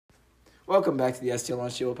Welcome back to the STL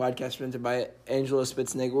Launch Table podcast presented by Angelo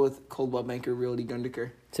Spitznagel with Coldwell Banker Realty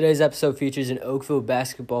Gundeker. Today's episode features an Oakville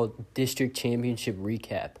Basketball District Championship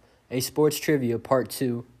recap, a sports trivia part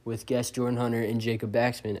 2 with guests Jordan Hunter and Jacob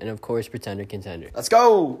Baxman, and of course, Pretender Contender. Let's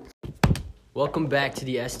go! Welcome back to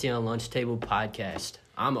the STL Lunch Table podcast.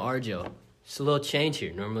 I'm Arjo. It's a little change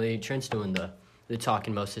here. Normally, Trent's doing the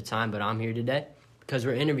talking most of the time, but I'm here today because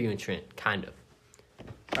we're interviewing Trent, kind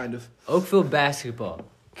of. Oakville Basketball.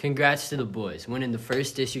 Congrats to the boys, winning the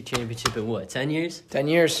first district championship in what, 10 years? 10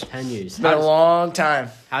 years. 10 years. It's been a long time.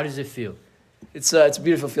 How does it feel? It's a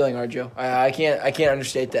beautiful feeling, Arjo. I can't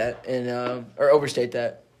understate that or overstate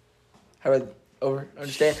that. How about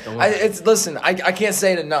understand? I can't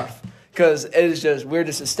say it enough because we're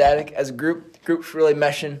just ecstatic as a group. Group's really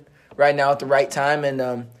meshing right now at the right time, and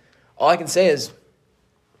all I can say is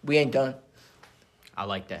we ain't done. I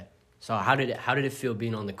like that. So how did it feel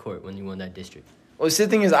being on the court when you won that district? Well, the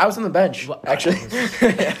thing is, I was on the bench, actually.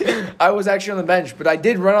 I was actually on the bench, but I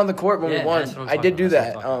did run on the court when we won. I did do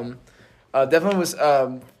that. Definitely was, first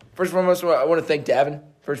and foremost, I want to thank Davin,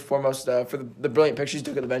 for the brilliant pictures he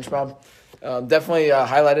took of the bench mob. Definitely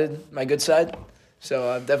highlighted my good side.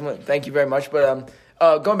 So definitely thank you very much. But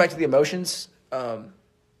going back to the emotions, it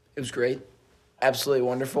was great. Absolutely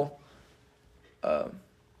wonderful.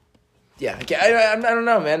 Yeah, I don't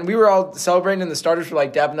know, man. We were all celebrating, and the starters were,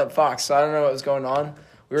 dapping up Fox, so I don't know what was going on.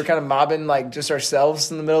 We were kind of mobbing, just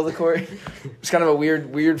ourselves in the middle of the court. It was kind of a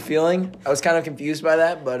weird feeling. I was kind of confused by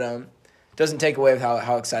that, but it doesn't take away with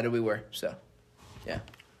how excited we were, so, yeah. All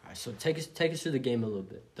right, so take us through the game a little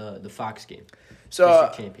bit, the Fox game, so,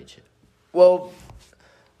 district championship. Well,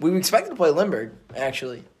 we expected to play Lindbergh,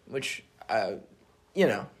 actually, which,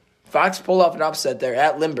 Fox pulled off an upset there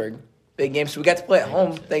at Lindbergh. Big game, so we got to play at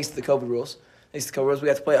home thanks to the COVID rules. We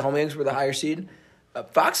got to play at home games. We're the higher seed.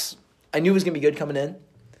 Fox, I knew was going to be good coming in.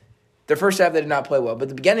 Their first half, they did not play well. But at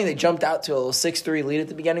the beginning, they jumped out to a little 6-3 lead at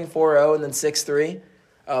the beginning, 4-0, and then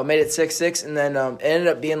 6-3. Made it 6-6, and then it ended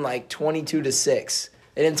up being 22-6.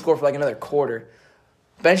 They didn't score for another quarter.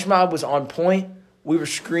 Bench mob was on point. We were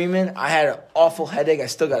screaming. I had an awful headache. I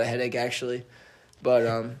still got a headache, actually.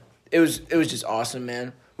 But it was just awesome,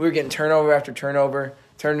 man. We were getting turnover after turnover.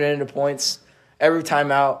 Turned it into points every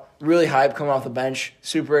time out. Really hype coming off the bench.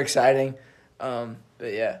 Super exciting. But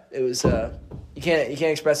yeah, it was. You can't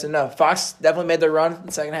express it enough. Fox definitely made their run in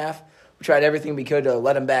the second half. We tried everything we could to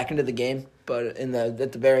let them back into the game, but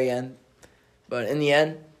at the very end. But in the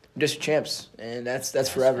end, we're district champs, and that's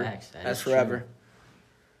forever. That's forever.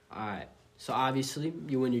 True. All right. So obviously,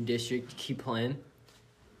 you win your district. You keep playing.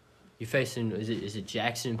 You're facing is it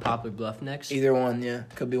Jackson and Poplar Bluff next? Either one, yeah,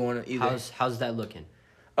 could be one. Either. How's that looking?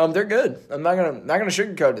 They're good. I'm not gonna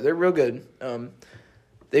sugarcoat it. They're real good.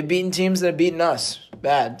 They've beaten teams that have beaten us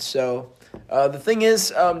bad. So the thing is,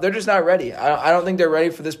 they're just not ready. I don't think they're ready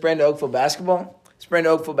for this brand of Oakville basketball. This brand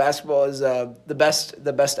of Oakville basketball is the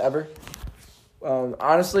best ever.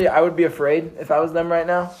 Honestly, I would be afraid if I was them right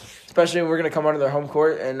now, especially when we're gonna come onto their home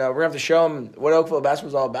court and we're gonna have to show them what Oakville basketball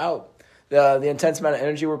is all about. The intense amount of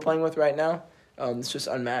energy we're playing with right now, it's just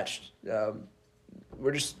unmatched.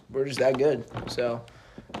 We're just that good. So.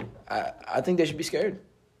 I think they should be scared.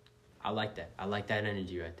 I like that. I like that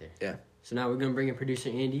energy right there. Yeah. So now we're going to bring in producer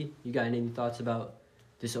Andy. You got any thoughts about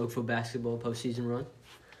this Oakville basketball postseason run?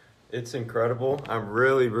 It's incredible. I'm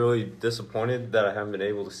really, really disappointed that I haven't been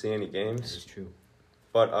able to see any games. That's true.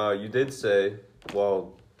 But you did say,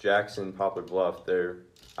 Jackson, Poplar Bluff, they're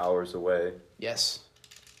hours away. Yes.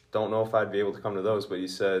 Don't know if I'd be able to come to those, but you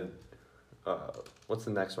said... what's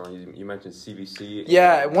the next one? You mentioned CBC.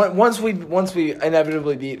 Yeah, once we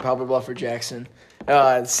inevitably beat Poplar Bluff or Jackson,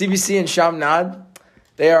 CBC and Chaminade,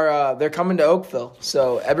 they're coming to Oakville.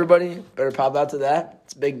 So everybody better pop out to that.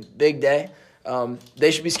 It's a big day.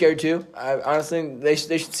 They should be scared too. I honestly they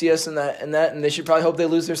should see us in that, and they should probably hope they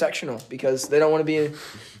lose their sectional because they don't want to be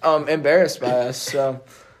embarrassed by us. So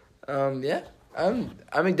yeah, I'm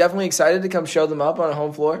definitely excited to come show them up on a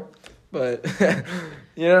home floor, but.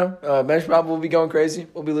 Bench mob will be going crazy.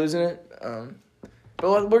 We'll be losing it.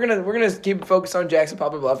 But we're gonna keep focused on Jackson,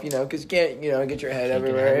 Poplar Bluff, because you can't, get your head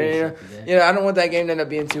everywhere. I don't want that game to end up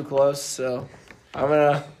being too close. So I'm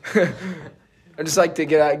gonna, I just like to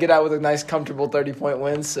get out with a nice, comfortable 30-point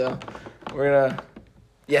win. So we're gonna,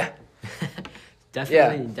 yeah.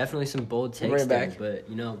 Definitely some bold takes there. Back. But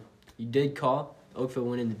you did call Oakville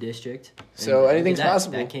winning the district. So anything's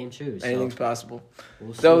possible. That came true. So anything's possible.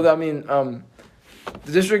 We'll see. So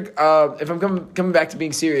the district, if I'm coming back to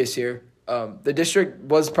being serious here, the district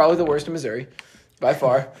was probably the worst in Missouri, by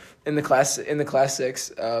far, in the class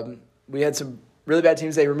 6. We had some really bad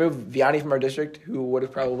teams. They removed Vianney from our district, who would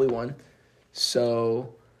have probably won.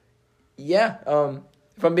 So Yeah.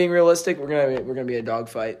 If I'm being realistic, we're gonna be a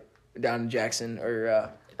dogfight down in Jackson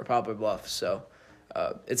or Poplar Bluff. So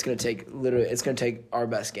it's gonna take our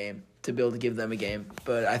best game to be able to give them a game.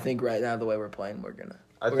 But I think right now the way we're playing,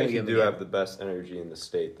 I think you do have the best energy in the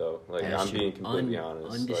state, though. Like I'm being completely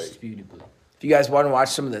honest. Undisputably. If you guys want to watch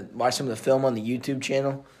some of the film on the YouTube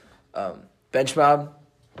channel, Bench Mob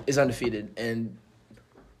is undefeated. And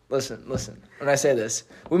listen, when I say this,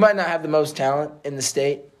 we might not have the most talent in the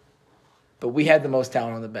state, but we had the most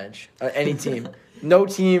talent on the bench. Any team, no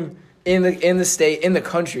team in the state, in the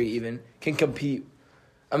country even, can compete.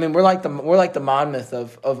 I mean, we're like the Monmouth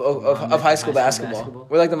of high school basketball.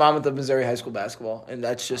 We're like the Monmouth of Missouri high school basketball, and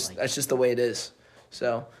that's just the way it is.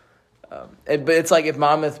 So, but it's like if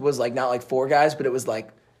Monmouth was like not like 4 guys, but it was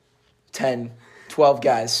like 10, 12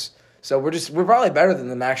 guys. So we're probably better than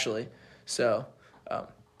them actually. So,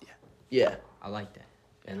 yeah. I like that.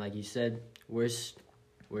 And like you said, worst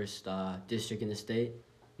district in the state.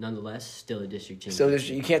 Nonetheless, still a district champion.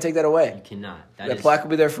 So you can't take that away. You cannot. That plaque will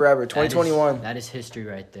be there forever. 2021. That is history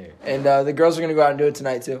right there. And the girls are gonna go out and do it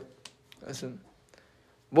tonight too. Listen,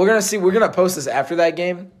 we're gonna see. We're gonna post this after that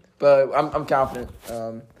game, but I'm confident.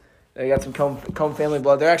 They got some Combe family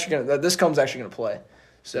blood. This Comb's actually gonna play.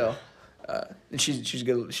 So, and she's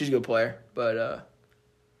good. She's a good player, but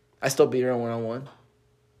I still beat her on 1-on-1.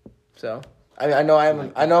 So I know I'm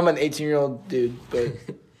an 18-year-old dude, but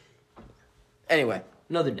anyway.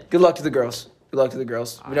 Another day. Good luck to the girls. We know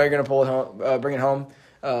you're gonna pull it home, bring it home.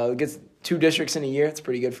 Gets 2 districts in a year. It's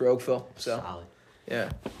pretty good for Oakville. So solid. Yeah.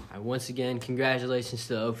 All right, once again, congratulations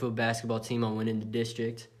to the Oakville basketball team on winning the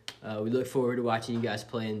district. We look forward to watching you guys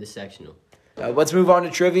play in the sectional. Let's move on to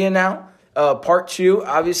trivia now. Part 2,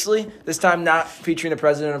 obviously. This time not featuring the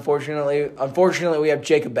president, unfortunately. Unfortunately, we have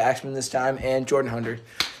Jacob Baxman this time and Jordan Hunter.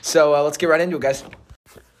 So let's get right into it, guys.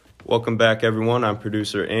 Welcome back, everyone. I'm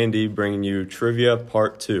producer Andy bringing you Trivia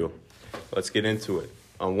Part 2. Let's get into it.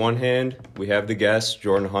 On one hand, we have the guests,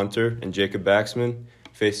 Jordan Hunter and Jacob Baxman,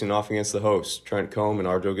 facing off against the hosts, Trent Combe and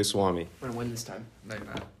Arjo Goswami. We're going to win this time. No, you're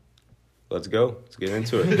not. Let's go. Let's get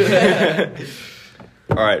into it.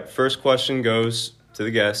 All right, first question goes to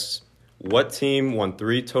the guests. What team won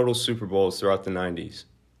 3 total Super Bowls throughout the 90s?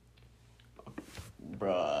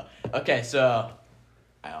 Bruh. Okay, so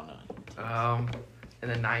I don't know. In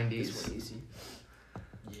the 90s, Easy.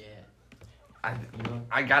 Yeah.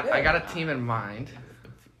 I got a team in mind.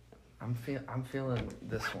 I'm feeling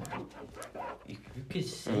this one. You could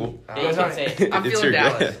say. Well, You can say it. I'm It's feeling your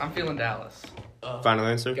Dallas. guess. I'm feeling Dallas. Final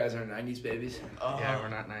You answer? guys are 90s babies. Yeah, we're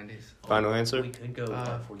not 90s. Final answer? We could go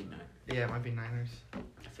 49. Yeah, it might be Niners.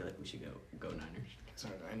 I feel like we should go Niners. You guys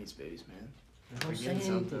are 90s babies, man. Don't say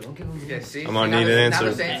anything. Don't give them. Yeah, see. I'm gonna See, need now an they're- answer. Now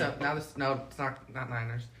they're saying something. No, it's not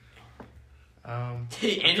Niners.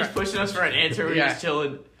 Andy's pushing us for an answer. We're Yeah. just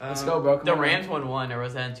chilling. Let's go, bro. Come The on, Rams won 1, or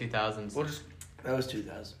was that in 2000s? We'll just That was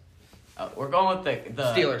 2000. We're going with the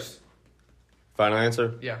Steelers. Final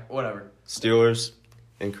answer? Yeah. Whatever. Steelers.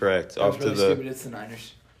 Incorrect. That was Off really to the. stupid. It's the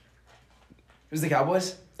Niners. It was the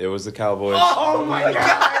Cowboys? It was the Cowboys. Oh my God!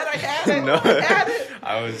 I had it. No. I had it.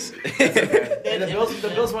 I was. And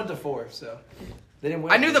the Bills went to 4, so they didn't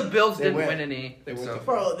win. I knew the Bills They didn't win. win any. They win. So.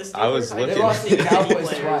 Bro, the Steelers. I was They looking. lost to the Cowboys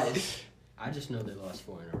players. twice. I just know they lost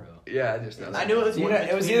 4 in a row. Yeah, I just know. I knew it was. You one know,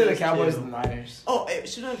 it was between either the those Cowboys two. or the Niners. Oh, it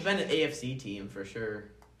should have been an AFC team for sure.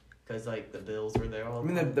 Because, like, the Bills were there all I the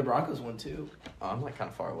mean, time. the Broncos won too. Oh, I'm, like, kind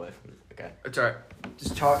of far away from it. Okay. It's alright.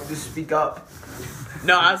 Just speak up.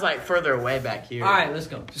 No, I was, like, further away back here. All right, let's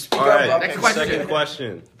go. Just speak All right. up. Next question. Second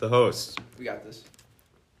question. The host. We got this.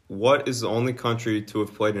 What is the only country to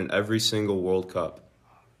have played in every single World Cup?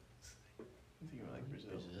 I think we're like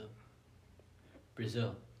Brazil.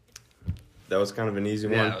 Brazil. That was kind of an easy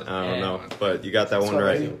Yeah, one. that was- I don't yeah. know, but you got that one So,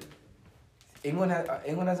 right. England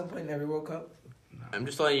hasn't played in every World Cup. I'm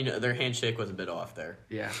just letting you know, their handshake was a bit off there.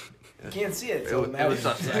 Yeah. You can't see it. It So was- it was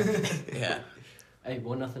suspect. Yeah. Hey,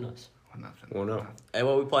 1-0 us. 1-0. 1-0. Hey,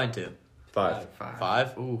 what we playing to? 5.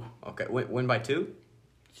 5? Ooh. Okay. Win by 2?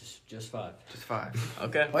 Just 5. Just 5.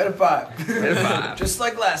 Okay. Play to 5. Play to 5. Just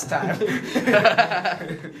like last time.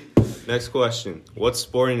 Next question. What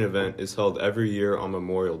sporting event is held every year on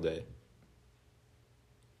Memorial Day?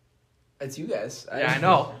 That's you guys. Yeah, I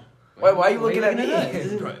know. Why are you looking at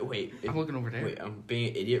me? Right, wait. I'm looking over there. Wait, I'm being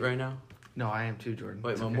an idiot right now? No, I am too, Jordan.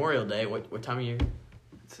 Wait, It's okay. Memorial Day? What time of year?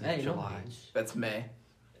 It's in Hey, July. That's May.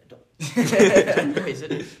 Wait, is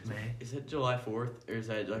it May. is it July 4th or is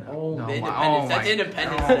that like Oh, No, the my- Independence? That's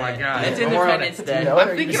Independence oh Day. my God. That's Memorial Independence Day. Day. No. I'm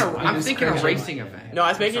Or you thinking just- a, you I'm just thinking a cringe. racing event. No, I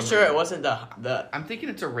was making For some sure it reason. wasn't the. I'm thinking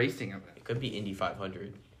it's a racing event. It could be Indy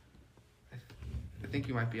 500. I think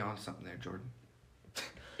you might be on something there, Jordan.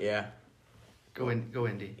 Yeah. Go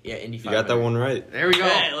Indy. Yeah, Indy You 500. got that one right. There we go.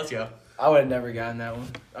 Hey, let's go. I would have never gotten that one.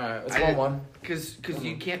 All right, it's I did- 1-1. Because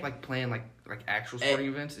you can't like plan like actual sporting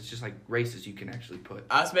events. It's just like races you can actually put.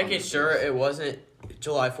 I was on making the sure things. it wasn't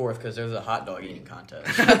July 4th because there was a hot dog eating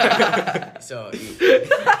contest. So you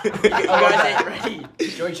guys ain't ready.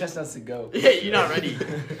 Joey Chestnut's the GOAT. Yeah, you're not ready.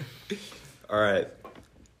 All right.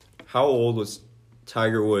 How old was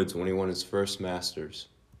Tiger Woods when he won his first Masters?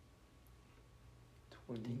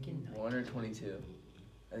 21 or 22?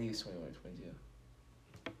 I think he was 21 or 22.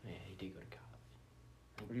 Yeah, he did go to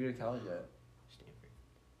college. Where did you go to college at? Stanford.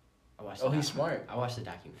 I watched. Oh, the he's doc- smart. I watched the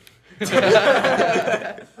documentary.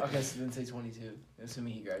 Okay, so then say 22.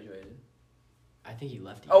 Assuming he graduated. I think he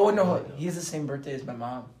left. Oh, no, he has the same birthday as my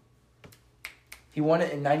mom. He won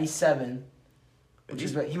it in 97, which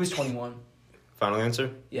is he was 21. Final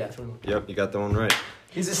answer? Yeah. Yep, you got that one right.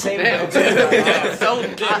 He's the same Damn. birthday as my mom.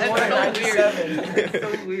 That's so He won in weird. 97. That's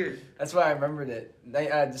so weird. That's why I remembered it.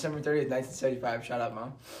 December 30th, 1975. Shout out,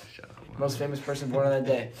 Mom. Shut up. Most famous person born on that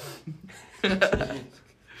day.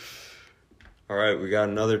 All right, we got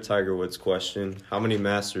another Tiger Woods question. How many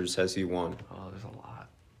Masters has he won? Oh, there's a lot.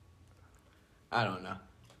 I don't know.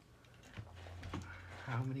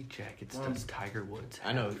 How many jackets One. does Tiger Woods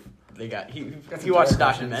have? I know they got. He some watched the direct questions.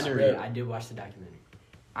 documentary. Yeah, I did watch the documentary.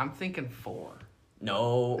 I'm thinking 4.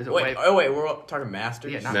 No. Is it Wait. way- Oh wait. We're all talking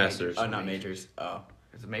Masters. Yeah, not Masters. Oh, not majors. Oh.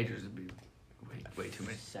 Because the majors would be way too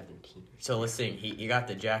many. 17. So let's see. He got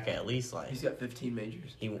the jacket at least like He's got 15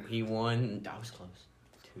 majors. he won. That was close.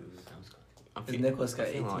 That was close. I'm Because fe- Nicholas got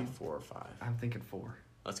I'm feeling 18. like 4 or 5. I'm thinking 4.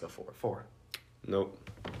 Let's go 4. 4. Nope.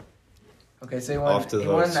 Okay, so he won, Off to the he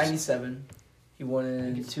won in hosts. 97. He won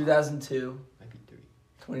in 2002, Might be 3.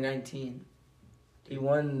 2019. He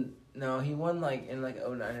won, no, he won like in like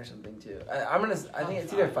 09 or something too. I think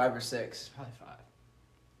it's either 5 or 6. Probably 5.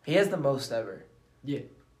 He has the most ever. Yeah.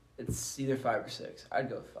 It's either 5 or 6. I'd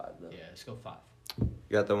go with 5 though. Yeah, let's go 5. You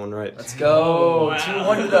got that one right. Let's go. Wow.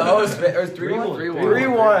 2-1 to the host. Or 3-1?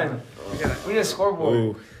 3-1. 3-1. We need a scoreboard.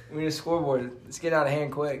 Ooh. We need a scoreboard. Let's get out of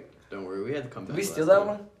hand quick. Don't worry. We had to come back. Did we last steal that time.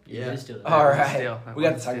 one? Yeah. Yeah. Still All was a right. steal. That We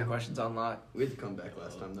got was the a Tiger steal. questions on lock. We had to come back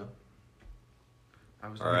last time though. I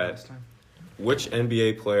was All right right. last time. Which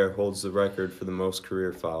NBA player holds the record for the most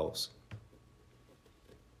career fouls?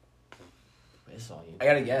 This is all you. I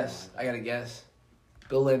gotta guess.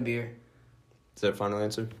 Bill Laimbeer. Is that final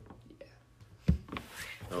answer?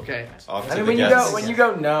 Okay. Off to I mean, the when guess. you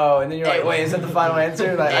go no, and then you're like, Hey, wait, is that the final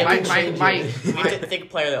answer? Like, I My- can my- change my- it. You need to think a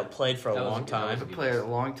player that played for a That was long a good- that was time. I played a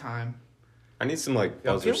long time. I need some like I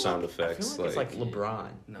buzzer feel sound like- effects. I feel like it's like LeBron.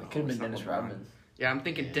 No, It could have it's been not Dennis LeBron. Rodman. Yeah, I'm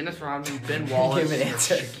thinking Dennis Rodman, Ben Give Wallace, me an or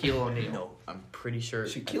answer. Shaquille O'Neal. No, I'm pretty sure.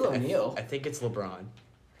 Shaquille I O'Neal? think it's LeBron.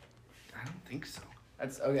 I don't think so.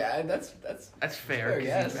 That's okay. That's That's fair Fair because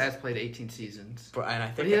guess. he has played 18 seasons. And I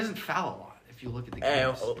But think he doesn't foul a lot if you look at the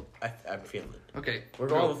games. I'm feeling it. Okay, We're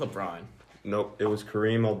going with LeBron. Nope, it was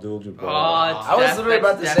Kareem Abdul-Jabbar. I was literally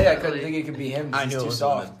about to that's say I couldn't definitely- think it could be him. I He's knew it too was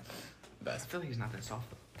soft. one of the I best. feel like he's not that soft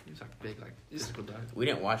though. He's like big, like physical guy. We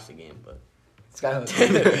didn't watch the game, but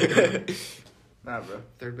Skyhook. Nah, bro.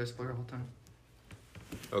 Third best player of all time.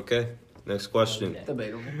 Okay, next question.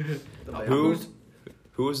 Debatable.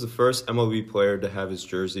 Who was the first MLB player to have his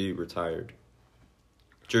jersey retired?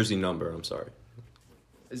 Jersey number, I'm sorry.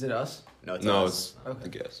 Is it us? no, it's No, us. it's Okay. the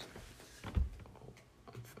guess.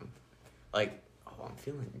 I'm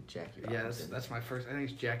feeling Jackie Yeah, Robinson. that's my first. I think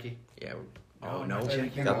it's Jackie. Yeah. Oh, No. not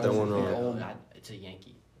Jackie. Got that one Yeah. wrong. Old. It's a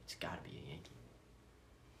Yankee. It's got to be a Yankee.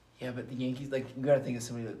 Yeah, but the Yankees, like, you gotta think of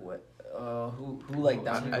somebody like what? Who like Oh,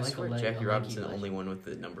 down I I like swear a leg- Jackie a Robinson, leggy the leg. only one with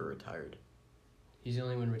the number retired. He's the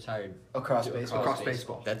only one retired. across Across baseball? Across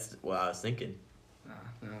baseball. That's what I was thinking.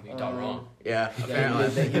 No. You thought wrong. Yeah. Yeah, Apparently,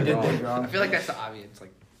 you did think I wrong. feel like that's the obvious.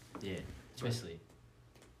 Like Yeah, it's basically.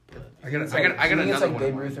 I got It's another it's like one.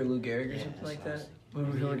 Babe Ruth or Lou Gehrig or Yeah, something that's like what I was that.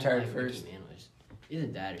 thinking. Who Yeah, retired like first? Mickey Mantle. Either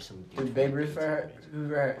that or some. Did Babe Ruth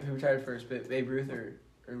who retired first? Babe Ruth or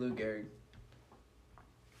Lou Gehrig?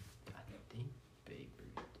 I think Babe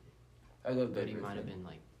Ruth did. I'd go with But Babe he Ruth. might have been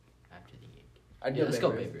like after the Yankees. I'd Yeah, go let's Babe go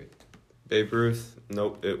Ruth. Babe Ruth. Babe Ruth?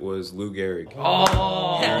 Nope, it was Lou Gehrig.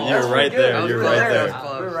 Oh, Yeah, You're That's right pretty good. there, That you're was right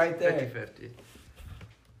close. there. We're right there. 50-50.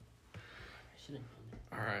 I should have known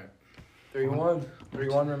that. All right. 3-1.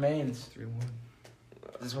 3-1 remains. 3-1.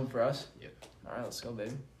 Is this one for us? Yep. All right, let's go,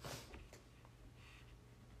 baby.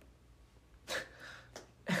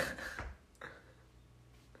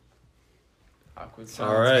 Awkward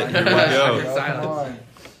silence. All right, Fine. here we go. Come Silence. on.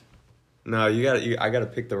 No, I gotta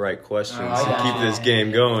pick the right questions Oh, to keep this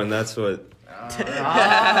game going. That's what. All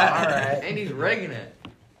right. And he's rigging it.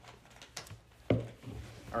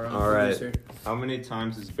 Our own All right. producer. How many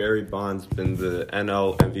times has Barry Bonds been the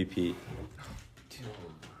NL MVP?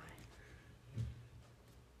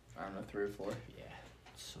 don't know, 3 or 4. Yeah,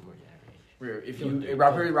 somewhere in that range. If You'll do you it.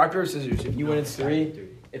 rock paper scissors. If you win, it's No, 3.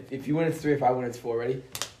 If you win, it's 3. If I win, it's 4. Ready?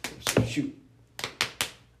 Shoot.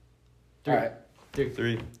 3. All right.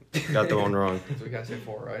 3. Got the one wrong. So we gotta say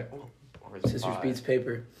 4, right? Or is it Scissors 5? beats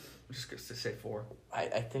paper. We're just gonna say 4. I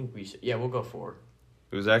think we should. Yeah, we'll go 4.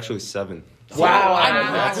 It was actually 7. Wow, I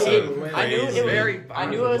knew, that's I a knew crazy- it was. Very I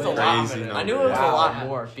knew it was a lot. crazy I knew it was number. a lot Wow.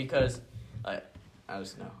 more because I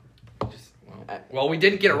just know. Well, we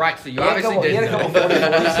didn't get it right, so you He had a obviously couple- he had a didn't.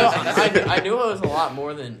 couple So, I knew it was a lot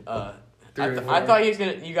more than. Three or I four. thought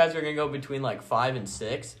you guys were gonna go between like 5 and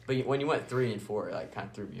 6, but when you went 3 and 4, it like kind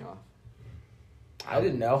of threw me off. I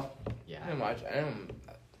didn't know. Yeah. I didn't watch. I didn't.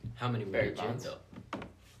 How many were Barry legit, Bonds. though?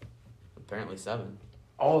 Apparently 7.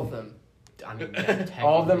 All of them. I mean, yeah,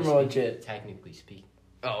 All of them technically were speaking- legit. Technically speaking.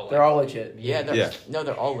 Oh, They're all legit. Yeah, they're, Yeah. no,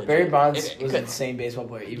 they're all legit. Barry Bonds If- was could- an insane baseball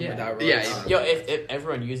player, even Yeah. without roids. Yeah, Yo, if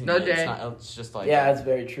everyone using No it, day. it's just like Yeah, that's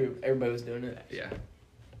very true. Everybody was doing it. Yeah.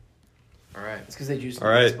 All right. It's because they juiced All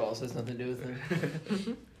right. baseball, so it has nothing to do with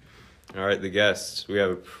it. All right, the guests. We have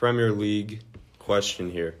a Premier League question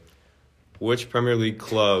here. Which Premier League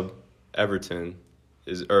club, Everton,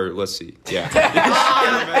 is? Or let's see. Yeah.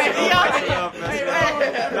 No.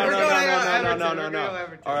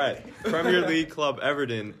 All right. Premier League club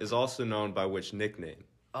Everton is also known by which nickname?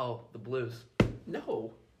 Oh, the Blues.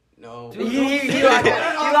 No. no. He locked it.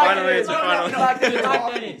 Final answer, final He locked it.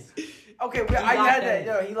 Lock that in. Okay, locked I had it that. in.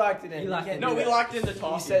 No, he locked it in. He locked it in. No, we locked in the He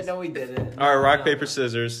toss. said no, we didn't. All right, rock, paper,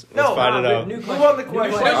 scissors. Let's No, find it out. New Who question. won the New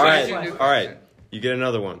question? question. All right, New all right. You get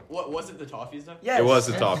another one. What was it? The toffees though? Yes. It was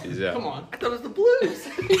the Toffees, yeah. Come on. I thought it was the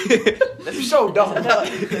Blues. You're so dumb.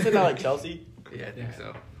 Isn't that like Chelsea? Yeah, I think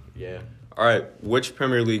so. Yeah. All right, which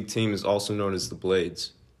Premier League team is also known as the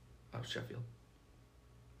Blades? Oh, Sheffield.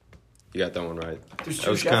 You got that one right. There's That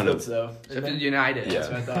two was kind of- Sheffields, though. Sheffield United. Yeah. That's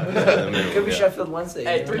what I thought. Yeah, Could be yeah. Sheffield Wednesday.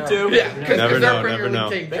 Hey, you never 3-2. know. Yeah, because Never they're know, Premier never League know.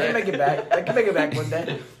 team. They can make it back. They can make it back one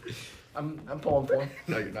day. I'm pulling for them.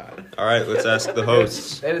 No, you're not. All right, let's ask the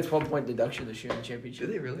hosts. They had a 12-point deduction this year in the championship.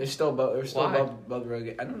 Did they really? They're still above. They're still Why? above the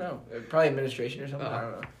road. I don't know. Probably administration or something. Oh. I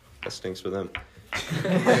don't know. That stinks for them.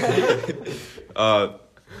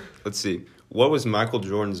 Let's see. What was Michael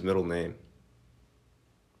Jordan's middle name?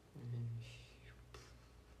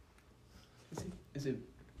 Is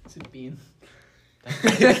it Bean?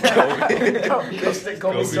 Kobe.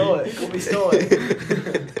 Kobe stole it. Kobe stole it.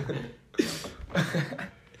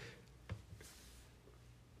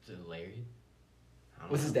 Is it Larry? I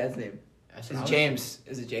don't What's know. his dad's name? That's Is what it I James?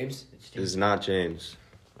 Is it James? It's It is not James.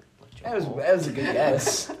 That was a good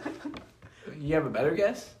guess. You have a better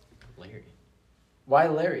guess? Larry. Why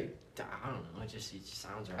Larry? I don't know. It just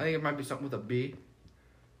sounds right. I think it might be something with a B.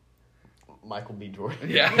 Michael B. Jordan.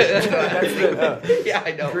 Yeah. That's the Yeah,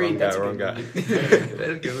 I know. Creed. That's a Wrong good guy. movie. That's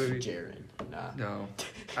a good movie. Jared. Nah. No,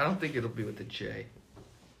 I don't think it'll be with the J.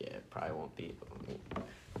 Yeah, it probably won't be.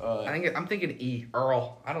 I'm thinking E.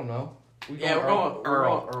 Earl. I don't know. Yeah, we're going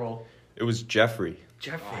Earl. It was Jeffrey.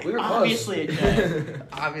 Jeffrey. We were close. Obviously a J.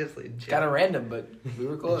 Obviously, Jeffrey. Kind of random, but we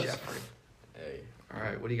were close. Jeffrey. Hey. All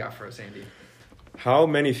right, what do you got for us, Andy? How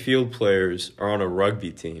many field players are on a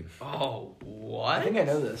rugby team? Oh, I what? think I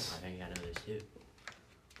know this. I think I know this too.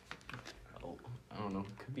 Oh, I don't know.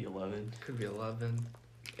 Could be 11. Could be 11.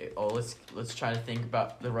 Oh, let's try to think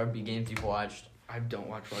about the rugby games you've watched. I don't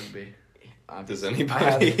watch rugby. Does I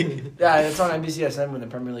have, anybody? yeah, it's on NBCSN when the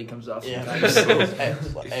Premier League comes off. Yeah.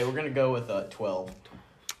 sometimes. hey, we're gonna go with 12.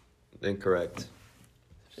 Incorrect.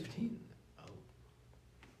 15.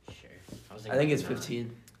 Sure. was I think it's thinking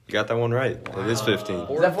 15. You got that one right. It is 15.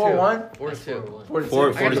 Is that 4-1? 4 to That's 2. 4-1. 4 to 2. Four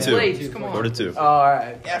I got the 42. Blades, come on. 42. Oh, all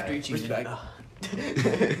right. After you cheated. Respect.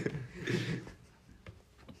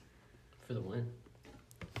 For the win.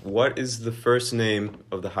 What is the first name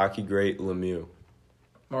of the hockey great Lemieux?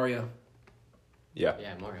 Mario. Yeah.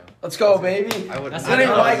 Yeah, Mario. Let's go, baby. I would. That's You don't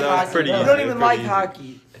even That like was hockey. pretty You easy, don't even pretty like easy.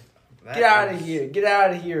 hockey. Get out of here. Get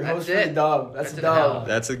out of here. That's Host for the it. dub. That's a That's dub. an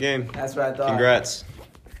That's a game. That's what I thought. Congrats.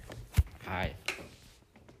 All right.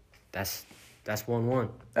 That's 1-1.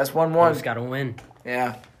 That's Just 1-1. got to win.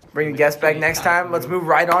 Yeah. Bring your guest back next time. Let's move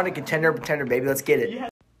right on to Contender or Pretender, baby. Let's get it.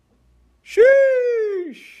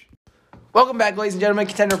 Sheesh. Welcome back, ladies and gentlemen.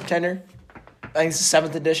 Contender or Pretender. I think it's the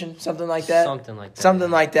 7th edition. Something like that. Something like that. Something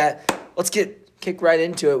like that. Let's kick right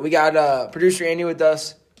into it. We got producer Andy with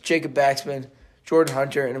us, Jacob Baxman, Jordan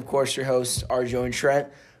Hunter, and of course your hosts, Arjo and Trent.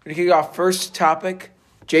 We're going to kick off first topic.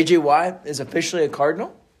 JJ Watt is officially a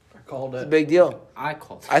Cardinal. I called It's a it. big deal. I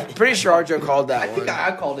called. I'm pretty sure Arjo called that I one. think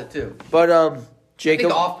I called it too. But I think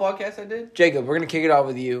Jacob, off podcast I did. we're going to kick it off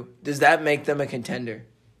with you. Does that make them a contender?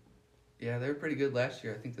 Yeah, they were pretty good last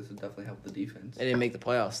year. I think this would definitely help the defense. They didn't make the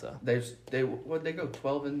playoffs though. They what'd they go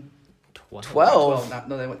 12 and 12. 12?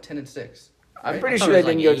 No, they went 10-6. I'm Right? pretty I thought sure it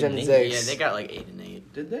they was didn't like go 8 and 10-6. Yeah, they got like 8 and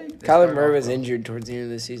 8. Did they? Kyler started Murray off was well. injured towards the end of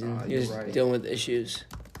the season. Oh, He was you're right. dealing with issues.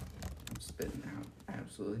 I'm spitting out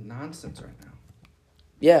absolutely nonsense right now.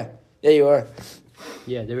 Yeah, you are.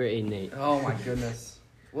 Yeah, they were 8 and 8. Oh my goodness.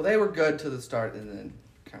 Well, they were good to the start and then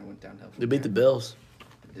kind of went downhill. from They beat the there. Bills.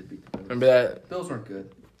 They did beat the Bills. Remember that? Bills weren't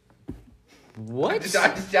good. What? I'm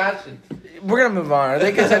just joshing. We're gonna move on. Are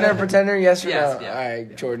they contender or pretender? Yes or Yes, no? yeah. All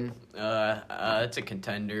right, Jordan. It's a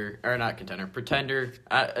contender or not contender, pretender.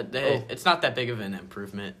 Oh. It's not that big of an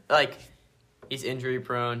improvement. Like, he's injury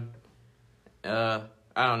prone. I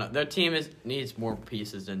don't know. Their team needs more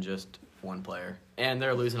pieces than just one player, and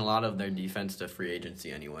they're losing a lot of their defense to free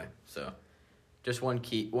agency anyway. So, just one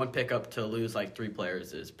pickup to lose like 3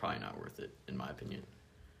 players is probably not worth it, in my opinion.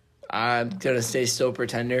 I'm gonna stay still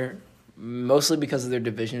pretender, mostly because of their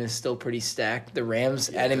division is still pretty stacked. The Rams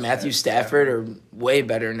adding just Matthew add Stafford are way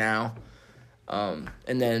better now. And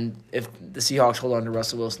then if the Seahawks hold on to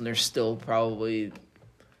Russell Wilson, they're still probably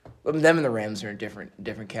them and the Rams are in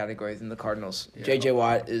different categories than the Cardinals. Yeah. J.J.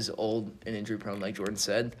 Watt is old and injury prone, like Jordan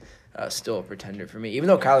said. Still a pretender for me, even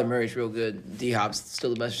though Kyler Murray's real good. D-Hop's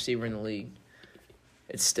still the best receiver in the league.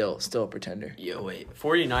 It's still a pretender. Yo, wait.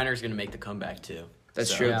 49ers going to make the comeback, too. That's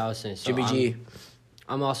So- true. Yeah, I was saying. So Jimmy G.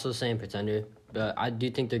 I'm also saying pretender, but I do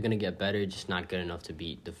think they're going to get better, just not good enough to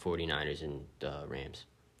beat the 49ers and the Rams.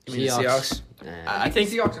 You mean the Seahawks? I think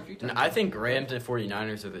Seahawks a few times. I think Rams and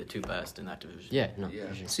 49ers are the 2 best in that division. Yeah, no, Yeah.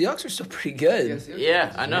 for sure. Seahawks are still pretty good. Yes, yes, Yeah,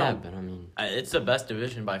 yes. I know. Yeah, but I mean, It's the best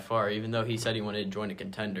division by far, even though he said he wanted to join a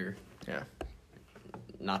contender. Yeah.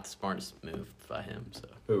 Not the smartest move by him. So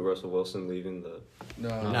Who, Russell Wilson leaving the... No,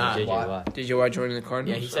 Nah. JJ Watt. Watt. Did you watch joining the yeah,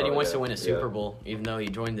 Cardinals? he said he wants yeah, to win a yeah. Super Bowl, even though he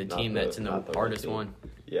joined the Not team the- that's in the not the hardest team. one.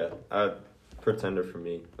 Yeah, pretender for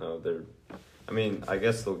me. They're... I mean, I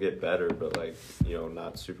guess they'll get better, but, like,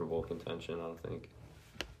 not Super Bowl contention, I don't think.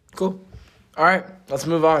 Cool. All right, let's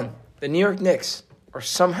move on. The New York Knicks are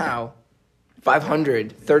somehow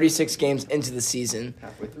 536 games into the season.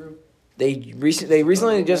 Halfway through. They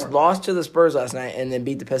recently More. just lost to the Spurs last night and then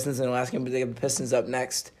beat the Pistons in the last game, but they have the Pistons up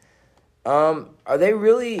next. Are they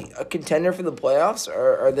really a contender for the playoffs,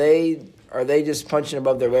 or are they just punching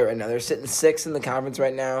above their weight right now? They're sitting 6th in the conference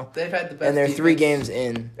right now, They've had the best and they're 3 defense. games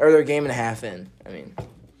in, or they're a game and a half in. I mean,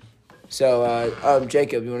 so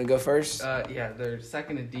Jacob, you want to go first? Yeah, they're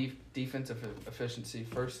second in defensive efficiency,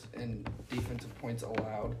 first in defensive points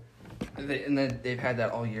allowed. And then they've had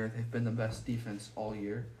that all year. They've been the best defense all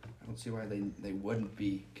year. I don't see why they wouldn't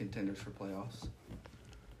be contenders for playoffs.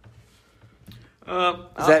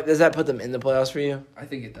 Does that put them in the playoffs for you? I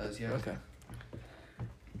think it does, yeah. Okay.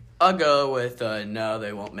 I'll go with no,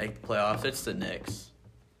 they won't make the playoffs. It's the Knicks.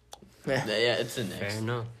 Yeah. Yeah, it's the fair Knicks.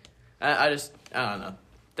 enough. I don't know.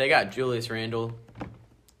 They got Julius Randle.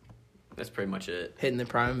 That's pretty much it. Hitting the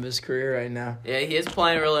prime of his career right now. Yeah, he is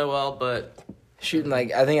playing really well, but Shooting I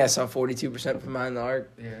think I saw 42% from behind the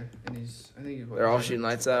arc. Yeah, and I think he's what, They're all shooting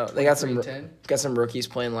lights out. They got some 10. rookies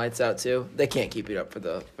playing lights out too. They can't keep it up for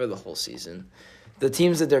the whole season. The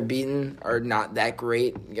teams that they're beating are not that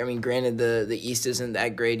great. I mean, granted the East isn't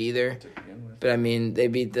that great either. to begin with. But I mean, they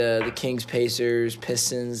beat the Kings, Pacers,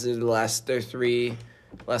 Pistons. Their 3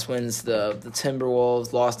 last wins. The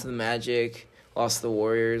Timberwolves lost to the Magic, lost to the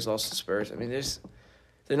Warriors, lost to the Spurs. I mean,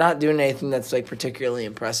 they're not doing anything that's particularly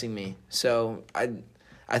impressing me. So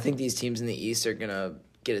I think these teams in the East are gonna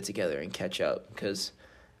get it together and catch up because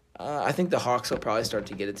I think the Hawks will probably start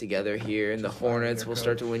to get it together here, and the Hornets will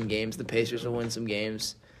start to win games. The Pacers will win some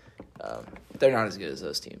games. They're not as good as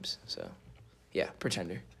those teams. So yeah,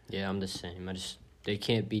 pretender. Yeah, I'm the same. They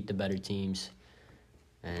can't beat the better teams,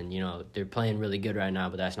 and they're playing really good right now,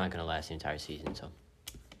 but that's not gonna last the entire season. So,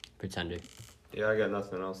 pretender. Yeah, I got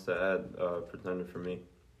nothing else to add. Pretender for me.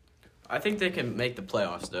 I think they can make the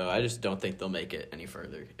playoffs, though. I just don't think they'll make it any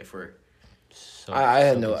further So I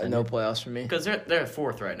had pretender. no playoffs for me. because they're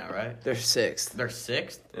 4th right now, right? They're 6th. They're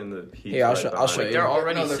 6th. In the Heat. Yeah, I'll right show behind. you. They're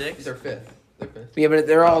already No, they're 6th. They're fifth. They're fifth. Yeah, but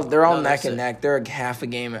they're all No, neck they're and neck. They're half a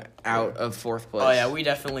game out of 4th place. Oh yeah, we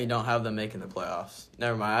definitely don't have them making the playoffs.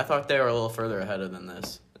 Never mind. I thought they were a little further ahead of than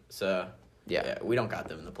this. So yeah. we don't got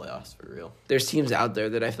them in the playoffs for real. There's teams out there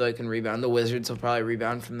that I feel like can rebound. The Wizards will probably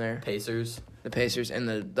rebound from there. Pacers. The Pacers and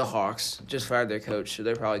the Hawks just fired their coach, so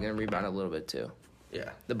they're probably going to rebound a little bit too.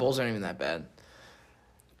 Yeah. The Bulls aren't even that bad.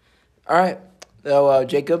 All right. So,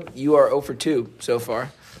 Jacob, you are 0 for 2 so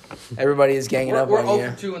far. Everybody is ganging up We're on 0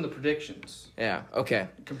 you. for 2 in the predictions Yeah, okay.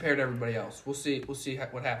 compared to everybody else. We'll see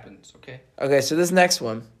what happens. Okay. Okay, so this next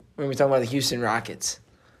one, when we're talking about the Houston Rockets.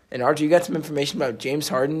 And, Archie, you got some information about James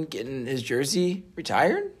Harden getting his jersey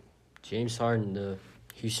retired? James Harden, the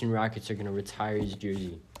Houston Rockets are gonna retire his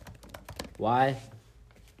jersey. Why?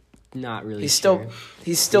 Not really. He sure.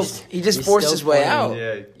 just he's forced still his way playing. out.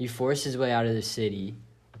 Yeah, He forced his way out of the city,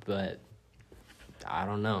 but I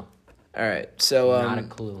don't know. All right, so Not a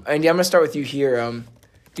clue. Andy, I'm gonna start with you here.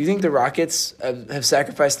 Do you think the Rockets have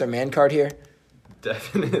sacrificed their man card here?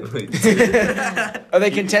 definitely. Are they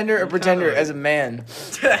contender or pretender kinda as a man?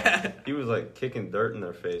 He was like kicking dirt in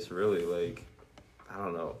their face, really. Like, I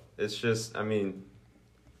don't know. It's just, I mean,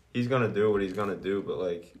 he's gonna do what he's gonna do, but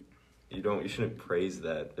like, you shouldn't praise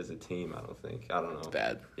that as a team. I don't think. I don't know.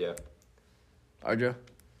 Bad. Yeah. Arjo?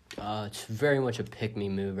 It's very much a pick-me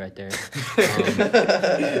move right there.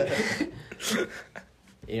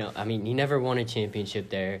 I mean, he never won a championship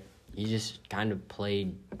there. He just kind of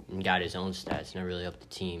played and got his own stats, never really helped the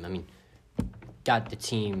team. I mean, got the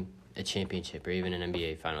team a championship or even an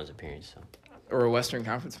NBA Finals appearance. So. Or a Western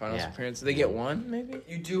Conference Finals appearance. Did they get one, maybe?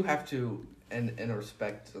 You do have to, in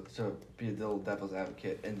respect, to be a little devil's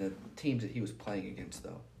advocate in the teams that he was playing against,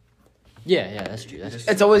 though. Yeah, that's true. That's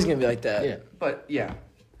true. It's always going to be like that. Yeah. But yeah,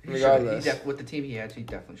 Regardless. with the team he had, he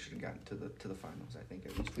definitely should have gotten to the finals. I think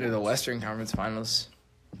at least. They're the once. Western Conference Finals.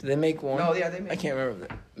 Did they make one? No, yeah, they made. I can't remember.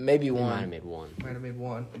 Maybe They might one. have made one. Might have made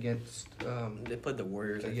one against. They played the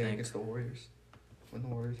Warriors, I Yeah, think. against the Warriors. When the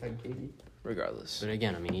Warriors had KD. Regardless. But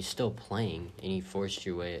again, I mean, he's still playing, and he forced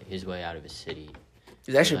his way out of his city.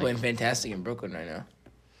 He's actually Like- playing fantastic in Brooklyn right now.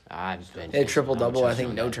 I've been He had triple-double, I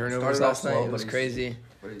think, no no turnovers Started off last night. slow, It was but crazy.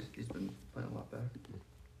 But he's been playing a lot better.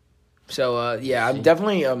 So, yeah, I'm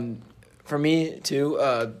definitely, for me, too,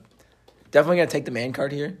 definitely going to take the man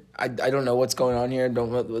card here. I don't know what's going on here.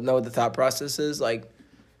 Don't know what the thought process is. Like,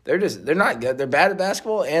 they're not good. They're bad at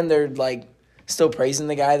basketball, and they're, like, still praising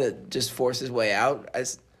the guy that just forced his way out.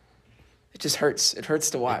 It just hurts. It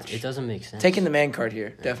hurts to watch. It doesn't make sense. Taking the man card here,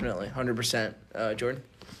 definitely, 100%. Jordan?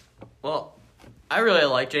 Well, I really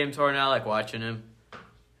like James Harden. I like watching him.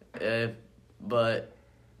 But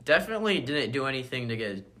definitely didn't do anything to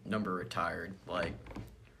get his number retired. Like,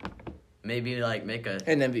 maybe, like, make a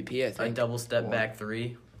An MVP, I a think. double step Well, back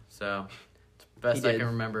three. So, it's the best He I did. can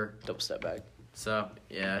remember. Double step back. So,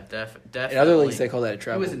 yeah, definitely. In other leagues, they call that a He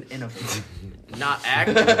travel. was an innovator. Not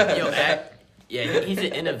yeah, he's an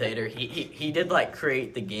innovator. He did like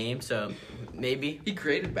create the game, so maybe. He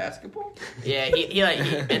created basketball. Yeah, he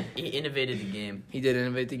innovated the game. He did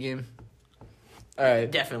innovate the game. All right.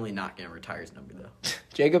 Definitely not gonna retire his number though.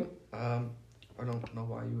 Jacob? I don't know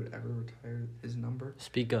why you would ever retire his number.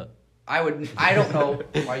 Speak up. I don't know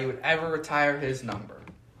why you would ever retire his number.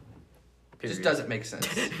 Just Period. doesn't make sense.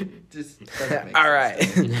 Just doesn't make All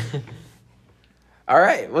sense. right. All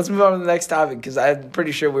right. Let's move on to the next topic because I'm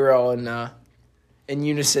pretty sure we were all in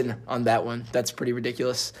unison on that one. That's pretty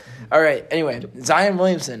ridiculous. All right. Anyway, Zion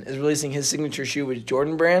Williamson is releasing his signature shoe with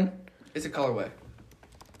Jordan Brand. It's a colorway.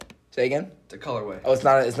 Say again? It's a colorway. Oh, it's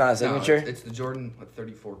not a signature? No, it's the Jordan with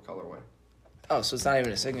 34 colorway. Oh, so it's not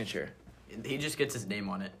even a signature. He just gets his name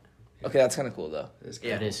on it. Okay, that's kind of cool though. It's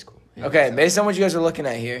Yeah. That is cool. Okay, based on what you guys are looking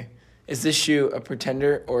at here, is this shoe a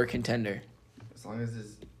pretender or a contender? As long as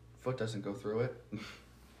his foot doesn't go through it.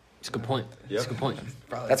 It's a good point. It's a good point.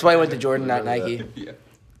 Probably. That's why I went to Jordan, not Nike. Yeah.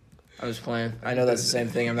 I was playing. I know that's the same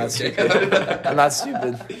thing. I'm not stupid. I'm not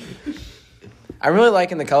stupid. I'm really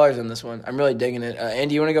liking the colors on this one. I'm really digging it.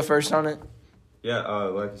 Andy, you want to go first on it? Yeah,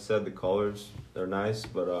 like you said, the colors, they're nice,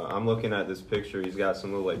 but I'm looking at this picture. He's got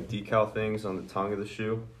some little, like, decal things on the tongue of the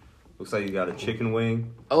shoe. Looks like he's got a chicken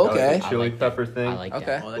wing. Oh, Got, like, okay. a chili I like that. pepper thing. I like Okay.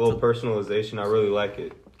 that. Well, A that's little a personalization. I really like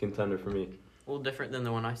it. Contender for me. little different than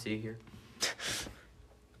the one I see here.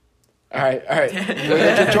 All right.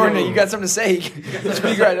 Jordan, you got something to say?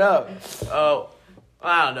 Speak right up. Oh,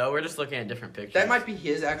 I don't know. We're just looking at different pictures. That might be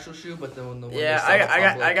his actual shoe, but the one Yeah, they sell I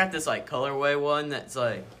public- got this like colorway one that's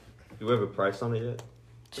like Do we have a price on it yet?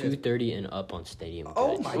 $230 and up on Stadium Goods.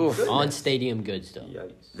 Oh my Oof. goodness. On Stadium Goods though.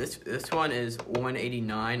 Yikes. this one is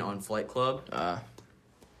 $189 on Flight Club. All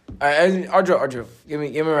right, Arjo, give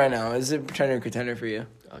me right now. Is it pretender or contender for you?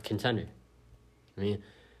 Contender. I mean,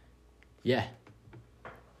 yeah.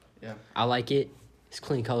 Yeah. I like it. It's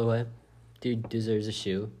clean colorway. Dude deserves a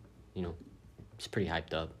shoe. You know, he's a pretty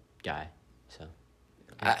hyped up guy. So,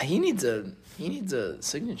 He needs a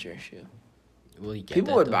signature shoe. will he get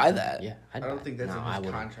People that, would though? buy that. Yeah, I don't think that's no, in I his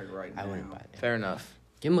wouldn't. contract right now. I wouldn't buy that. Fair enough.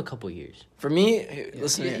 Give him a couple years. For me, Yeah,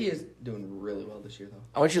 listen. he, Here. he is doing really well this year, though.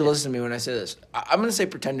 I want you to listen to me when I say this. I'm going to say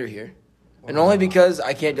pretender here. And only because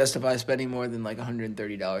I can't justify spending more than like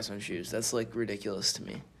 $130 on shoes. That's like ridiculous to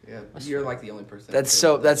me. Yeah, you're like the only person. That's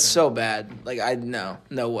so bad. Like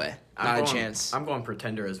no way. Not a going, chance. I'm going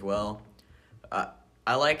Pretender as well.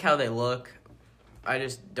 I like how they look. I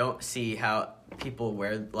just don't see how people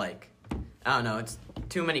wear, like, I don't know, it's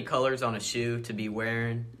too many colors on a shoe to be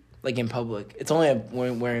wearing. like in public. It's only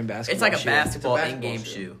wearing basketball. It's like a shoe. basketball It's a basketball in-game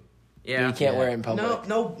shoe. shoe. You Yeah. can't wear it in public.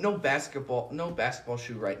 No basketball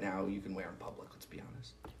shoe right now you can wear in public. Let's be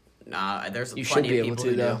honest. Nah, there's You should plenty be of able people to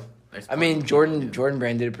who though. do. There's I plenty mean, of people who do. Jordan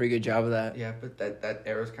Brand did a pretty good job of that Yeah, but that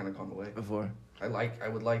era's kind of gone away. before. I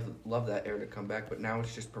would love that era to come back, but now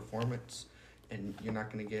it's just performance, and you're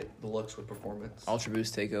not going to get the looks with performance. Ultra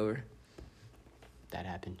Boost takeover. That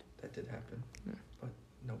happened. That did happen, but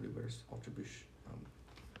nobody wears Ultra Boost.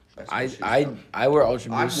 I basketball shoes. I wear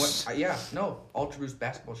Ultra Boost. Ultra Boost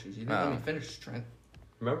basketball shoes. You didn't let me finish, Trent.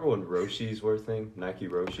 Remember when Roshi's were a thing? Nike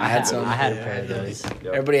Roshi? I had some. I had a Yeah. pair of those. Yep.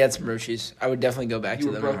 Everybody had some Roshis. I would definitely go back You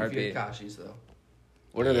to were them in a broke if you heartbeat. had Kashis though.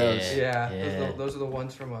 What are those? Yeah. Those are the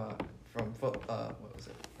ones from Foot. What was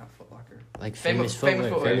it? Not Foot Locker. Like famous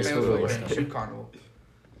footwear. Famous footwear. stuff. Shoe Carnival.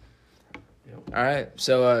 Yep. All right.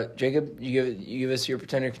 So Jacob, you give us your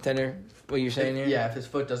pretender contender. What you're saying here? Yeah, if his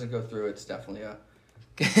foot doesn't go through, it's definitely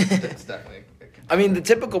it's definitely. I mean, the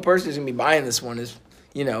typical person who's gonna be buying this one is,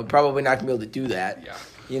 probably not gonna be able to do that.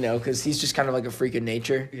 Yeah. Because he's just kind of like a freak of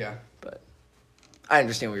nature. Yeah. I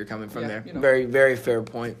understand where you're coming from Yeah, there. you know. Very, very fair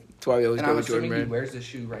point. That's why we always And go I'm with Jordan assuming he Brand. wears this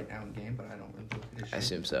shoe right now in game, but I don't really look at his shoe. I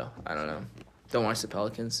assume so. I don't know. Don't watch the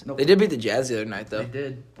Pelicans. Nope. They did beat the Jazz the other night, though. They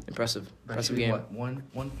did. Impressive But game. What,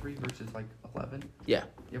 1-3 versus like 11? Yeah.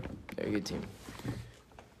 Yep. Very good team.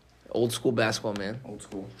 Old school basketball, man. Old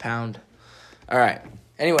school. Pound. All right.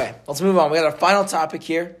 Anyway, let's move on. We got our final topic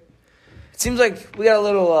here. It seems like we got a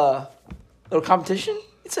little competition,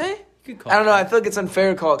 you'd say? You could call I don't it know. that. I feel like it's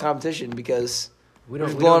unfair to call it competition because We we're don't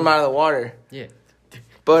just we blowing don't- them out of the water. Yeah.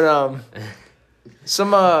 But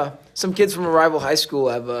some kids from a rival high school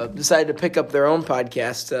have decided to pick up their own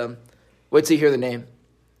podcast. Wait till you hear the name.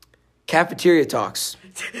 Cafeteria Talks.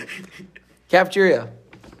 Cafeteria.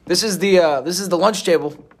 This is the lunch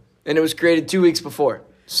table, and it was created 2 weeks before.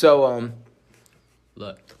 So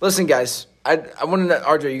Look. listen, guys. I want to know,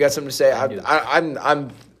 RJ, you got something to say? I do.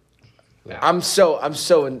 I'm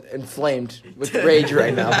so inflamed with rage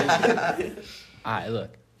right now. All right,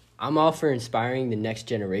 look. I'm all for inspiring the next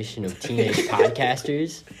generation of teenage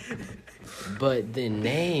podcasters, but the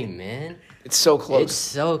name, man, It's so close. it's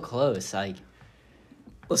so close. Like,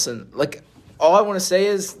 Listen, like, all I want to say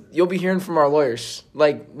is you'll be hearing from our lawyers.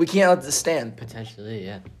 Like, we can't let this stand. potentially,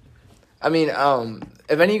 yeah. I mean,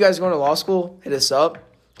 if any of you guys are going to law school, hit us up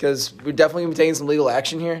because we're definitely going to be taking some legal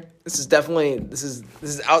action here. This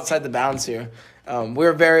is outside the bounds here.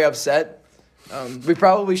 We're very upset. We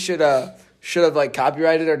probably should have like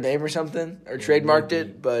copyrighted our name or something or trademarked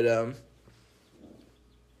it, but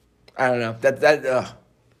I don't know. That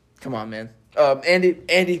come on, man.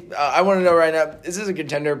 Andy, I want to know right now: is this a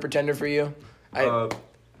contender or pretender for you? I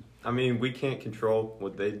mean, we can't control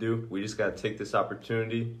what they do. We just got to take this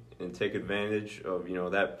opportunity and take advantage of,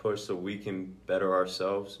 that push so we can better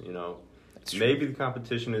ourselves, That's true. Maybe the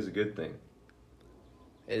competition is a good thing.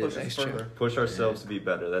 It Push is us that's true. further. Push ourselves to be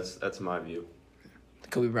better. That's my view.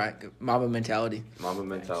 Kobe Bryant, Mamba mentality. Mamba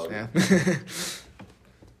mentality. Yeah.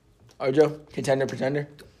 Arjo, contender, pretender.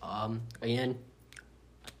 Again,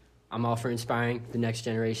 I'm all for inspiring the next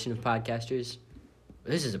generation of podcasters.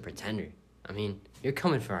 But this is a pretender. I mean, you're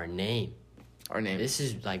coming for our name. Our name. This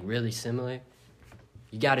is like really similar.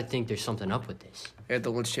 You got to think there's something up with this. I got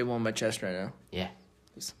the lunch table on my chest right now. Yeah.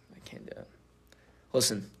 I can't do it.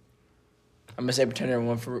 Listen, I'm gonna say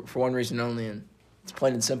pretender for one reason only, and it's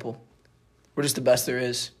plain and simple. We're just the best there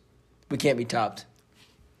is. We can't be topped.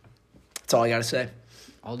 That's all I gotta say.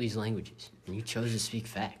 All these languages, and you chose to speak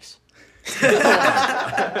facts.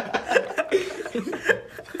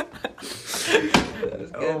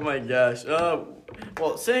 Oh my gosh.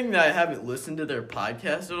 Well, saying that I haven't listened to their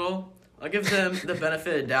podcast at all, I'll give them the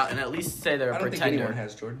benefit of the doubt and at least say they're a I don't think pretender. anyone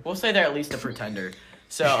has, Jordan. We'll say they're at least a pretender.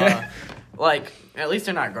 So, at least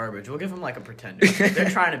they're not garbage. We'll give them like a pretender. They're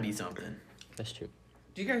trying to be something. That's true.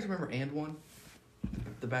 Do you guys remember And One,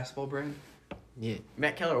 the basketball brand? Yeah.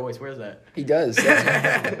 Matt Keller always wears that. He does.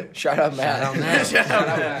 Shout out, Matt. Shout out, Matt. Shout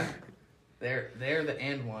out Matt. They're the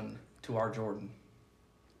And One to our Jordan.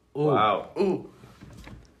 Ooh. Wow. Ooh.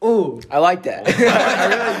 Ooh. I like that.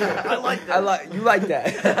 I like that. You like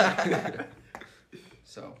that.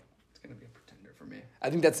 So it's gonna be a pretender for me. I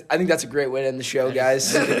think that's a great way to end the show,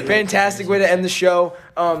 guys. Fantastic way to end the show.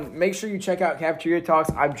 Make sure you check out Cafeteria Talks.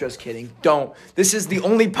 I'm just kidding. Don't. This is the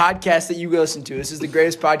only podcast that you listen to. This is the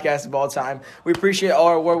greatest podcast of all time. We appreciate all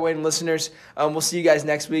our award-winning listeners. We'll see you guys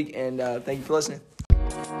next week, and thank you for listening.